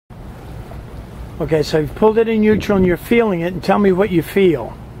Okay, so you've pulled it in neutral and you're feeling it, and tell me what you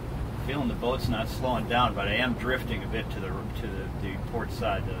feel. Feeling the boat's not slowing down, but I am drifting a bit to the port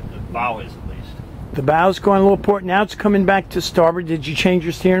side. The bow is, at least. The bow's going a little port. Now it's coming back to starboard. Did you change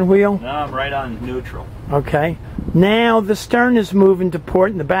your steering wheel? No, I'm right on neutral. Okay. Now the stern is moving to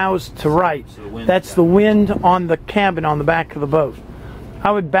port and the bow is to right. So that's the wind on the cabin on the back of the boat.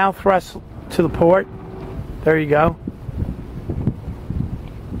 I would bow thrust to the port. There you go.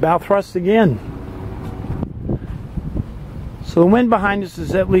 Bow thrust again. So the wind behind us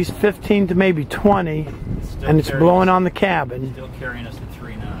is at least 15 to maybe 20, and it's blowing on the cabin. Still carrying us at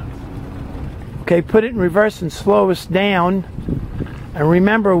 3 knots. Okay, put it in reverse and slow us down. And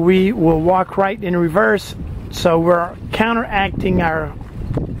remember, we will walk right in reverse, so we're counteracting our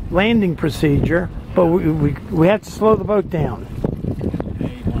landing procedure, but we have to slow the boat down.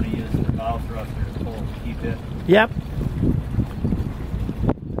 Okay, you want to use the bow thruster to pull to keep it. Yep.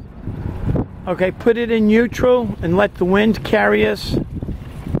 Okay, put it in neutral and let the wind carry us.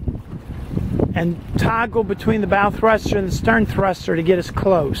 And toggle between the bow thruster and the stern thruster to get us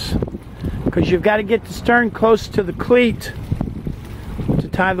close. Because you've got to get the stern close to the cleat to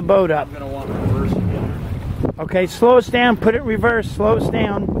tie the boat up. I'm going to want to reverse again. Okay, slow us down. Put it in reverse. Slow us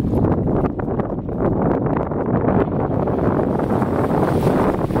down.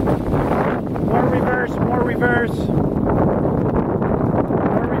 More reverse. More reverse. More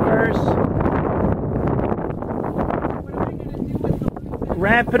reverse.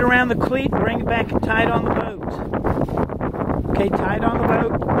 Wrap it around the cleat, bring it back and tie it on the boat. Okay, tie it on the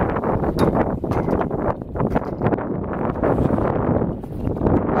boat.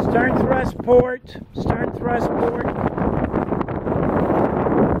 Stern thrust port. Stern thrust port.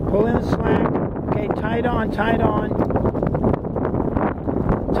 Pull in the slack. Okay, tie it on, tie it on.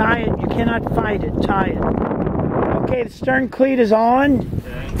 Tie it, you cannot fight it, tie it. Okay, the stern cleat is on. Okay.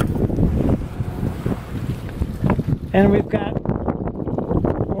 And we've got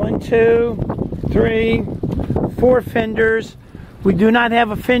 1, 2, 3, 4 fenders. We do not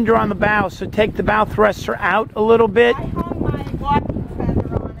have a fender on the bow, so take the bow thruster out a little bit. I hung my walking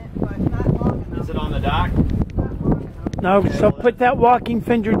fender on it, but not long enough. Is it on the dock? Not long enough. No, Okay, so put that walking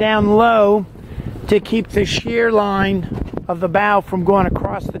fender down low to keep the shear line of the bow from going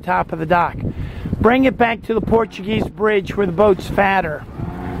across the top of the dock. Bring it back to the Portuguese bridge where the boat's fatter.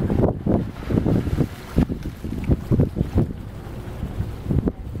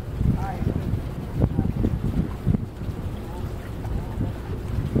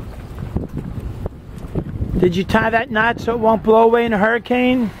 Did you tie that knot so it won't blow away in a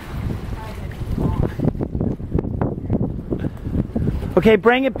hurricane? Okay,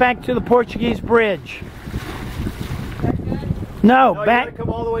 bring it back to the Portuguese bridge. No, No, back. you gotta come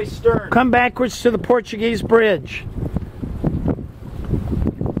all the way stern. Come backwards to the Portuguese bridge.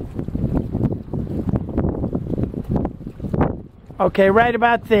 Okay, right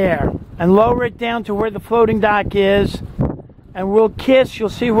about there. And lower it down to where the floating dock is. And we'll kiss. You'll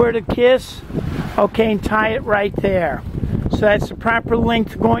see where to kiss. Okay, and tie it right there. So that's the proper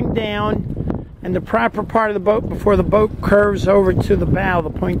length going down and the proper part of the boat before the boat curves over to the bow, the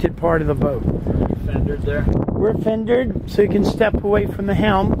pointed part of the boat. Fendered there. We're fendered, so you can step away from the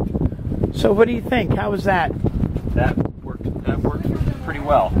helm. So what do you think? How was that? That worked pretty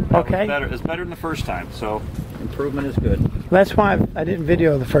well. That Okay. was better. It's better than the first time, so improvement is good. That's why I didn't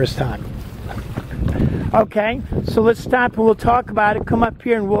video the first time. Okay, so let's stop and we'll talk about it. Come up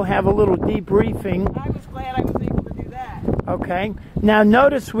here and we'll have a little debriefing. I was glad I was able to do that. Okay, now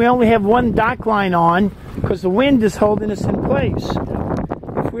notice we only have one dock line on because the wind is holding us in place.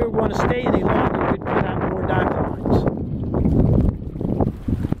 If we were going to stay any longer, we'd put out more dock lines.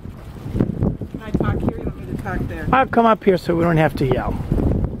 Can I talk here? You want me to talk there? I'll come up here so we don't have to yell.